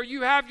knees or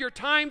you have your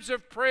times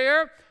of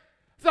prayer,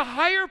 the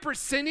higher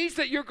percentage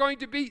that you're going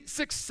to be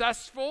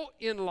successful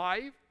in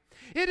life.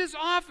 It is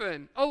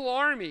often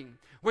alarming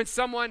when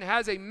someone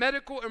has a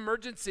medical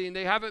emergency and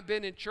they haven't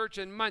been in church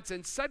in months,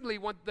 and suddenly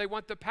they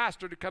want the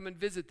pastor to come and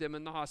visit them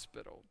in the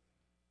hospital.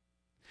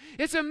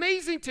 It's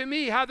amazing to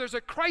me how there's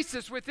a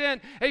crisis within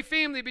a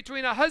family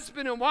between a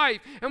husband and wife,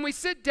 and we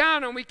sit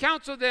down and we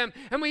counsel them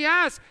and we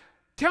ask,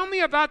 tell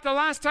me about the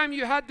last time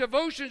you had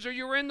devotions or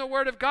you were in the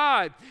Word of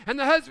God. And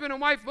the husband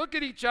and wife look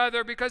at each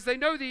other because they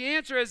know the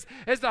answer is,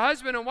 as the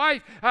husband and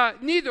wife,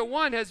 neither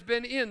one has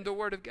been in the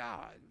Word of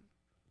God.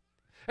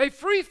 A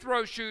free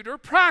throw shooter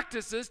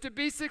practices to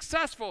be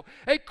successful.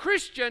 A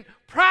Christian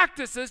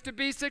practices to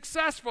be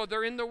successful.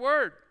 They're in the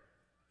Word.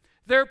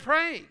 They're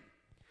praying.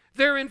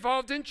 They're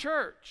involved in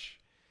church.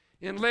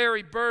 In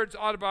Larry Bird's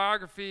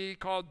autobiography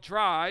called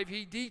Drive,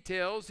 he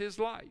details his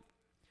life.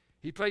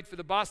 He played for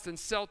the Boston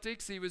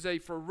Celtics. He was a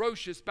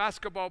ferocious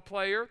basketball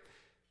player,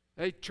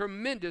 a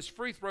tremendous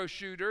free throw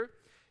shooter,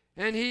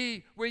 and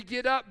he would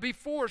get up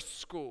before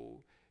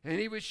school, and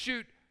he would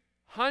shoot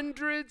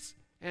hundreds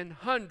and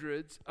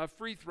hundreds of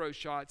free throw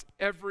shots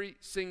every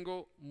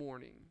single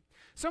morning.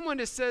 Someone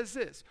that says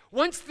this: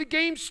 once the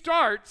game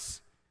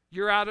starts,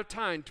 you're out of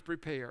time to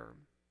prepare.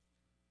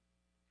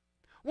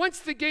 Once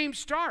the game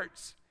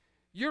starts,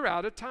 you're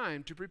out of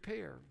time to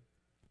prepare.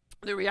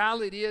 The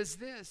reality is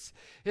this,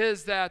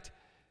 is that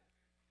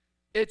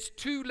it's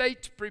too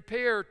late to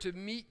prepare to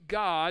meet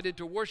God and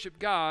to worship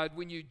God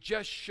when you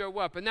just show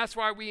up. And that's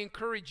why we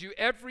encourage you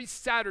every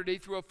Saturday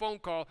through a phone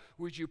call,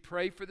 would you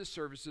pray for the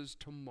services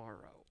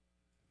tomorrow?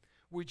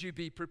 Would you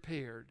be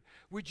prepared?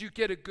 Would you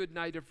get a good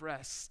night of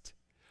rest?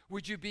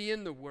 Would you be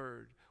in the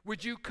Word?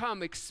 Would you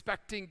come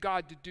expecting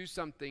God to do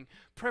something?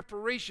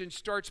 Preparation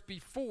starts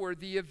before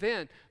the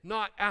event,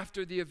 not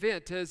after the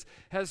event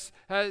has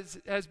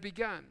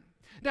begun.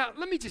 Now,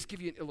 let me just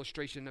give you an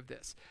illustration of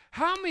this.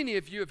 How many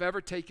of you have ever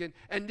taken,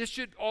 and this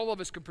should, all of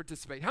us can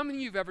participate, how many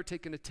of you have ever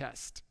taken a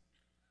test?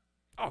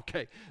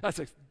 Okay, that's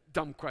a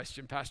dumb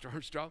question, Pastor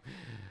Armstrong.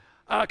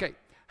 Okay,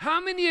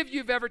 how many of you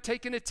have ever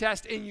taken a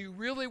test and you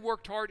really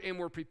worked hard and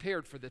were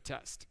prepared for the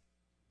test?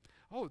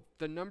 Oh,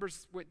 the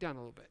numbers went down a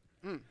little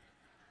bit.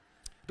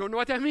 Don't know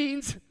what that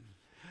means.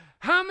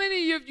 How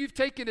many of you have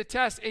taken a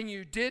test and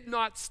you did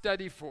not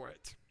study for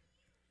it?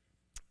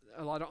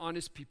 A lot of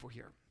honest people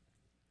here.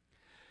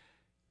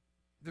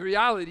 The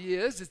reality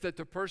is that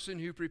the person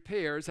who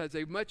prepares has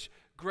a much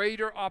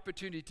greater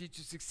opportunity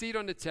to succeed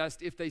on the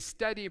test if they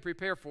study and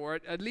prepare for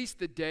it at least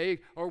the day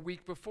or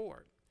week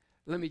before.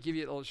 Let me give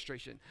you an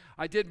illustration.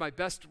 I did my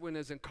best when I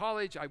was in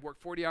college. I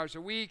worked 40 hours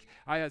a week.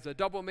 I was a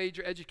double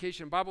major,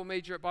 education Bible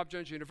major at Bob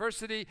Jones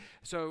University.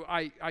 So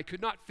I could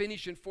not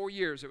finish in 4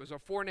 years. It was a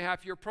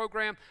 4.5-year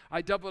program.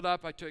 I doubled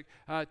up. I took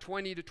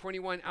 20 to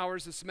 21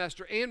 hours a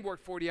semester and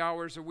worked 40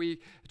 hours a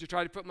week to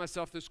try to put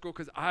myself through school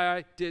because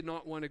I did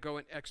not want to go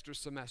an extra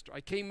semester. I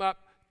came up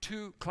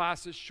 2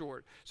 classes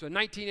short. So in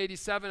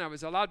 1987, I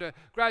was allowed to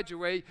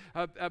graduate,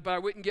 but I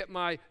wouldn't get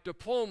my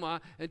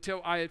diploma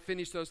until I had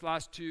finished those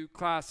last 2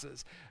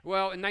 classes.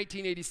 Well, in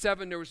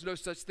 1987, there was no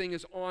such thing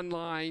as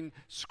online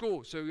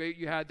school, so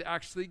you had to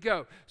actually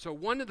go. So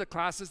one of the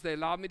classes they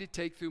allowed me to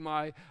take through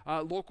my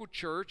local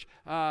church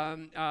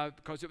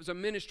because it was a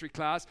ministry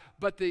class,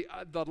 but the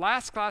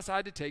last class I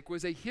had to take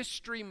was a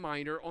history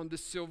minor on the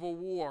Civil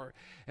War.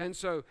 And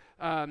so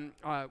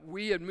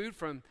we had moved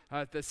from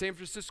the San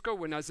Francisco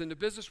when I was in the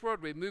business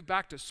world. We moved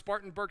back to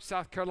Spartanburg,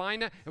 South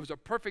Carolina. It was a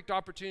perfect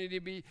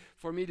opportunity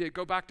for me to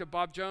go back to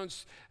Bob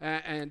Jones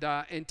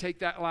and take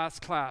that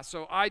last class.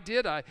 So I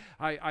did.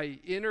 I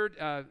entered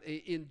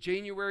in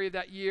January of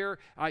that year,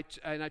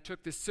 and I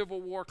took the Civil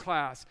War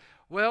class.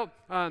 Well,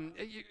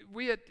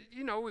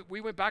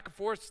 we went back and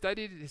forth,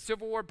 studied the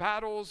Civil War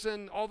battles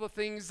and all the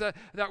things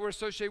that were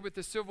associated with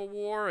the Civil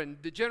War and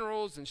the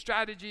generals and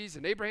strategies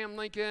and Abraham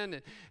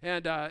Lincoln.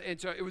 And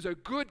so it was a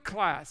good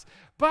class.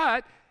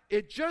 But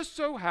it just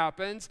so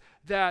happens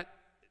that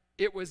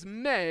it was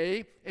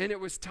May and it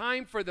was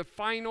time for the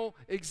final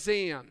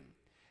exam.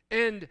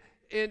 And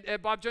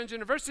at Bob Jones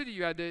University,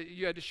 you had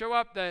to show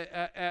up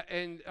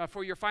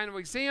for your final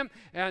exam,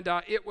 and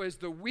it was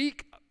the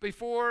week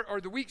before,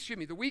 or the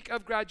week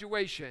of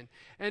graduation.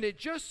 And it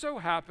just so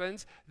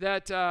happens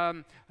that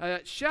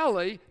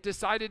Shelley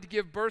decided to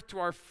give birth to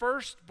our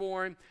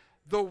firstborn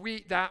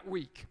that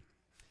week.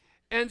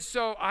 And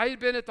so I had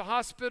been at the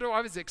hospital.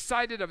 I was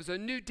excited. I was a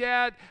new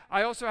dad.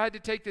 I also had to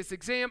take this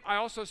exam. I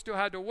also still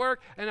had to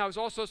work, and I was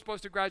also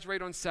supposed to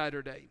graduate on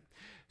Saturday.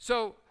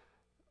 So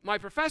my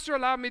professor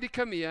allowed me to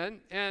come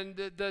in, and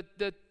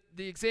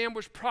the exam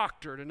was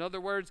proctored. In other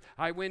words,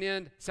 I went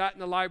in, sat in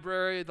the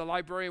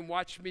librarian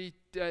watched me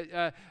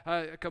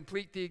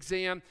complete the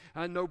exam,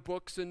 no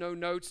books and no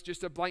notes,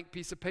 just a blank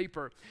piece of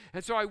paper.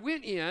 And so I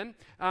went in,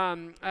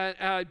 and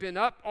I'd been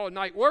up all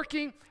night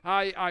working.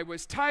 I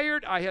was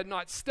tired. I had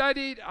not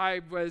studied.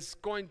 I was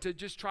going to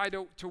just try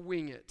to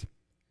wing it.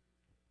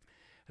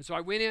 And so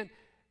I went in,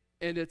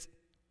 and it's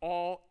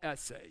all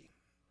essay.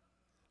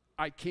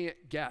 I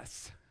can't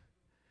guess.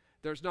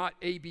 There's not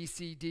A, B,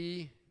 C,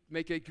 D,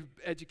 make an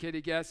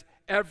educated guess.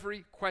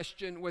 Every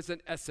question was an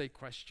essay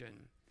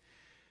question.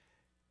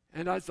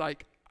 And I was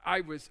like,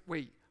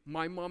 wait,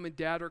 my mom and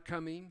dad are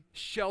coming.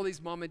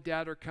 Shelley's mom and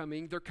dad are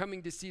coming. They're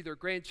coming to see their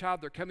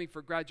grandchild. They're coming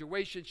for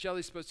graduation.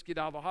 Shelley's supposed to get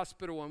out of the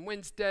hospital on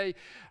Wednesday.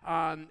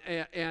 And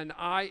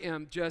I'm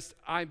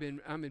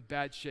in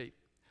bad shape.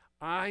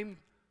 I'm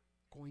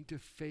going to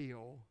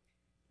fail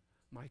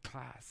my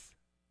class.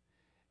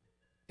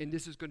 And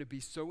this is going to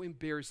be so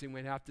embarrassing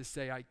when I have to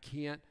say I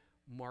can't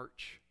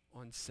march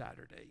on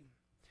Saturday.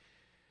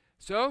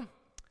 So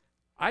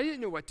I didn't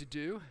know what to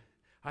do.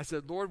 I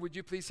said, Lord, would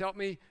you please help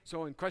me?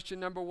 So in question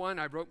number 1,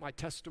 I wrote my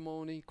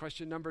testimony.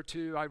 Question number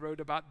 2, I wrote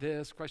about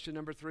this. Question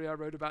number 3, I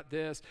wrote about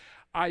this.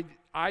 I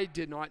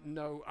did not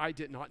know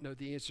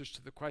the answers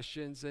to the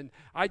questions, and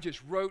I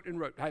just wrote and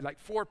wrote. I had like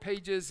 4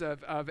 pages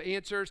of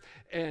answers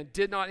and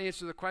did not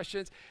answer the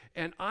questions.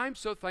 And I'm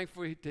so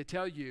thankful to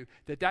tell you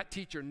that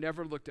teacher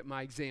never looked at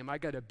my exam. I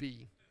got a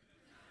B.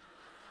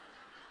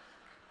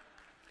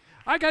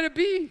 I got a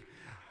B.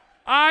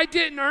 I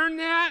didn't earn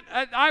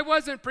that. I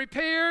wasn't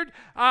prepared.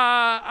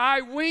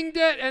 I winged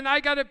it, and I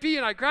got a B,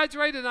 and I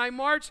graduated, and I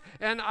marched,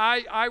 and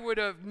I would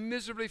have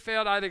miserably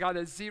failed. I'd have got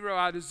a 0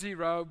 out of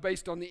 0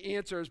 based on the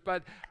answers,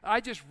 but I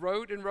just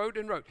wrote and wrote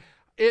and wrote.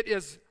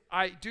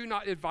 I do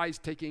not advise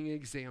taking an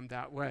exam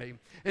that way.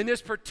 In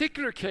this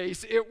particular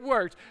case, it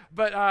worked,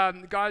 but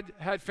God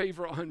had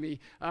favor on me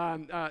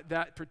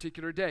that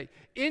particular day.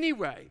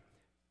 Anyway,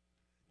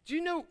 do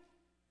you know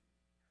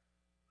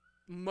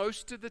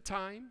most of the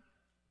time,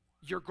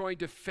 you're going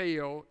to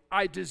fail.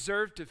 I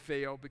deserve to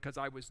fail because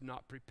I was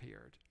not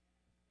prepared.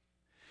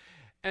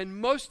 And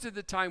most of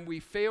the time we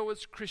fail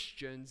as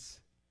Christians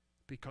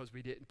because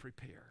we didn't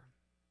prepare.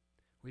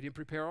 We didn't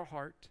prepare our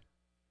heart.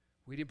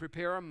 We didn't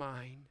prepare our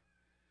mind.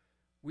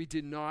 We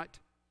did not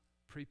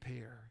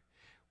prepare.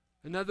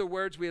 In other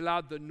words, we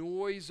allowed the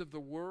noise of the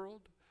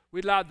world.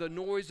 We allowed the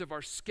noise of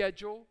our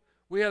schedule.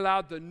 We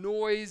allowed the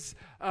noise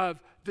of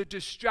the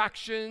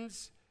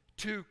distractions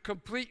to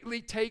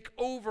completely take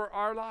over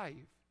our life.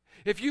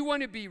 If you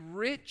want to be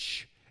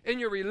rich in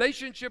your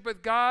relationship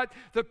with God,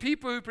 the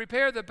people who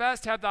prepare the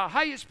best have the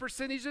highest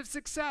percentage of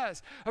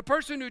success. A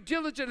person who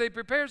diligently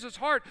prepares his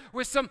heart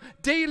with some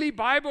daily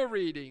Bible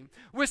reading,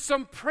 with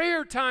some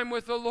prayer time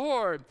with the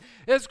Lord,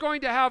 is going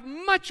to have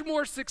much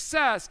more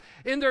success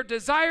in their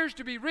desires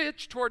to be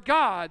rich toward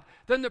God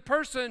than the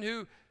person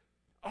who,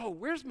 oh,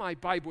 where's my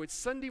Bible? It's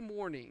Sunday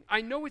morning.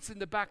 I know it's in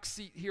the back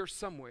seat here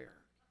somewhere.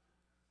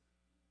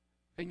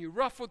 And you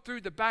ruffled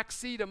through the back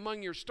seat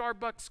among your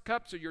Starbucks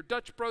cups or your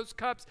Dutch Bros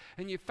cups,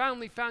 and you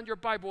finally found your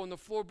Bible on the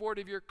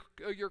floorboard of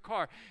your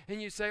car.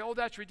 And you say, oh,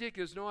 that's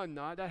ridiculous. No, I'm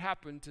not. That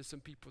happened to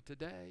some people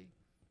today.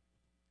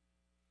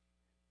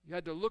 You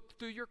had to look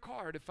through your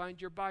car to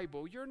find your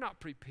Bible. You're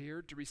not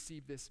prepared to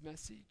receive this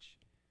message.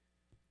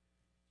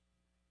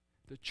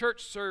 The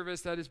church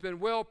service that has been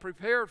well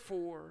prepared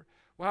for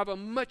will have a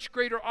much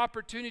greater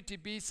opportunity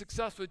to be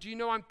successful. Do you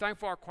know I'm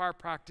thankful for our choir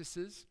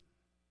practices?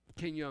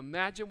 Can you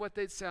imagine what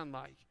they'd sound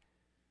like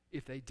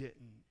if they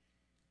didn't?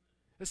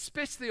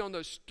 Especially on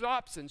those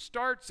stops and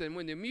starts, and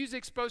when the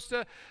music's supposed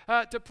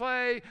to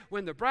play,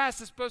 when the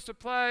brass is supposed to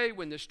play,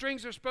 when the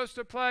strings are supposed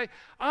to play.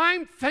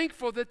 I'm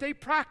thankful that they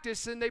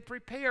practice and they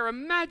prepare.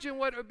 Imagine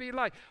what it would be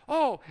like.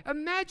 Oh,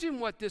 imagine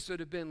what this would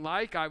have been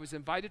like. I was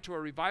invited to a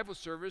revival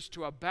service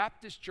to a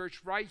Baptist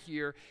church right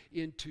here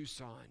in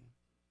Tucson.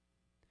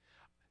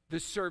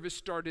 The service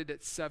started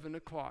at 7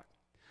 o'clock.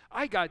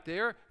 I got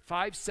there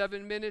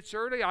 5-7 minutes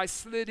early. I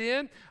slid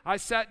in. I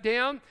sat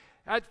down.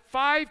 At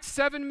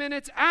 5-7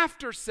 minutes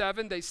after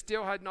 7, they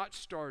still had not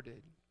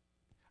started.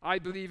 I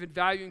believe in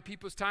valuing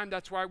people's time.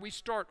 That's why we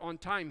start on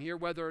time here,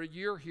 whether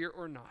you're here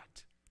or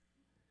not.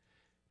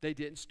 They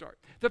didn't start.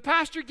 The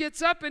pastor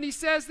gets up and he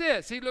says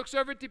this. He looks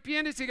over at the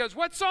pianist. He goes,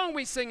 what song are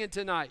we singing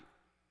tonight?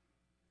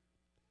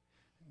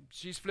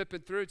 She's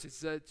flipping through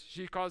it.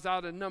 She calls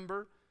out a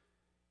number.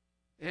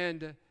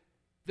 And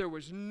there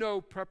was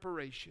no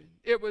preparation.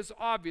 It was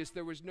obvious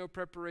there was no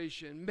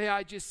preparation. May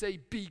I just say,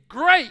 be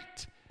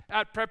great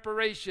at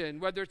preparation,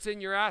 whether it's in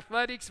your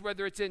athletics,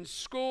 whether it's in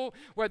school,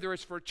 whether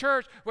it's for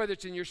church, whether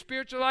it's in your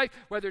spiritual life,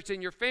 whether it's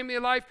in your family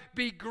life.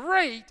 Be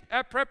great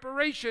at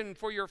preparation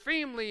for your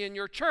family and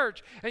your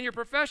church and your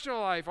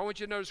professional life. I want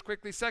you to notice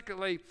quickly,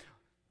 secondly,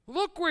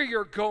 look where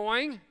you're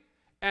going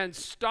and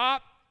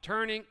stop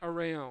turning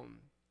around.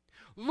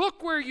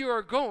 Look where you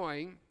are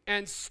going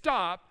and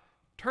stop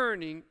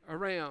turning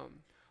around.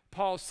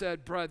 Paul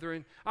said,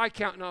 brethren, I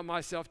count not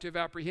myself to have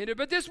apprehended,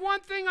 but this one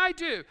thing I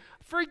do,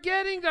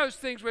 forgetting those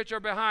things which are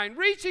behind,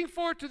 reaching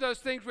forth to those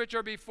things which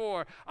are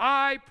before,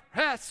 I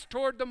press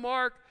toward the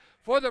mark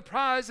for the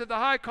prize of the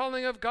high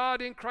calling of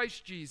God in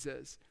Christ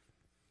Jesus.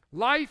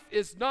 Life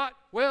is not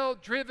well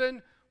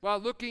driven while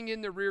looking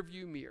in the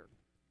rearview mirror.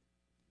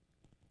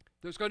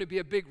 There's going to be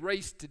a big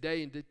race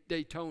today in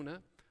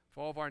Daytona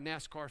for all of our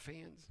NASCAR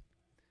fans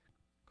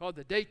called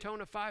the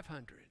Daytona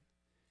 500.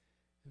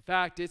 In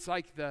fact, it's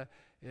like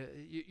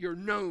you're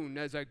known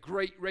as a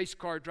great race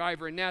car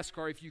driver in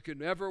NASCAR if you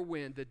can ever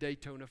win the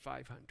Daytona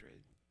 500.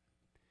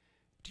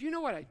 Do you know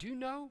what I do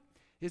know?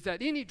 Is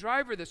that any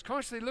driver that's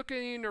constantly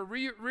looking in a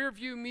rear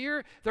view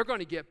mirror, they're going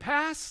to get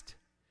passed,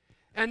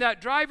 and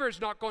that driver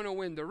is not going to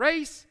win the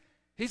race.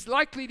 He's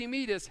likely to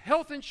meet his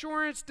health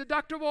insurance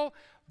deductible,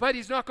 but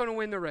he's not going to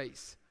win the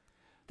race.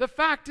 The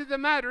fact of the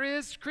matter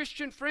is,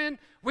 Christian friend,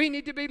 we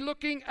need to be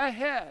looking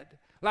ahead.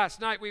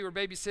 Last night we were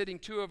babysitting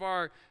two of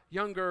our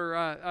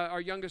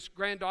youngest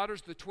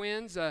granddaughters, the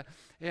twins,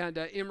 and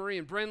Emery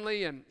and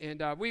Brinley,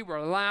 and we were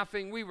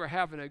laughing. We were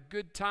having a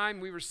good time.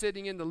 We were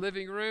sitting in the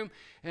living room,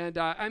 and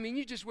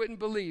you just wouldn't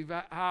believe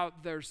how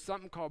there's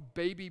something called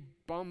baby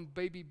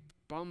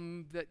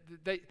bum.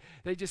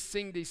 They just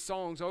sing these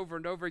songs over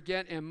and over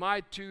again. And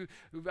my two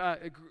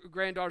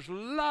granddaughters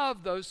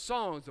love those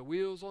songs. The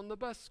wheels on the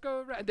bus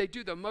go round. And they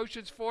do the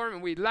motions for them,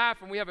 and we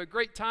laugh, and we have a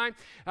great time.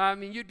 I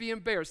mean, you'd be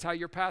embarrassed how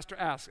your pastor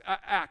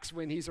acts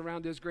when he's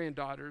around his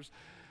granddaughters.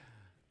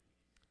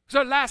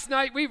 So last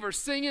night we were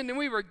singing and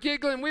we were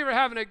giggling. We were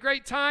having a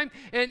great time.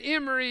 And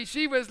Emery,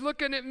 she was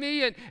looking at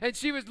me and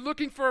she was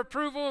looking for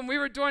approval. And we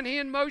were doing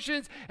hand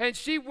motions. And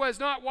she was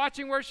not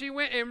watching where she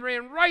went and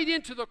ran right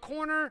into the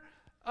corner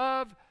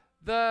of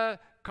the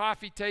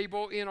coffee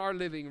table in our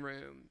living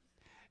room.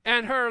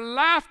 And her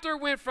laughter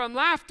went from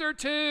laughter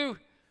to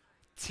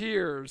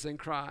tears and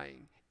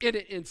crying in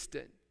an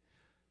instant.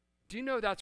 Do you know that's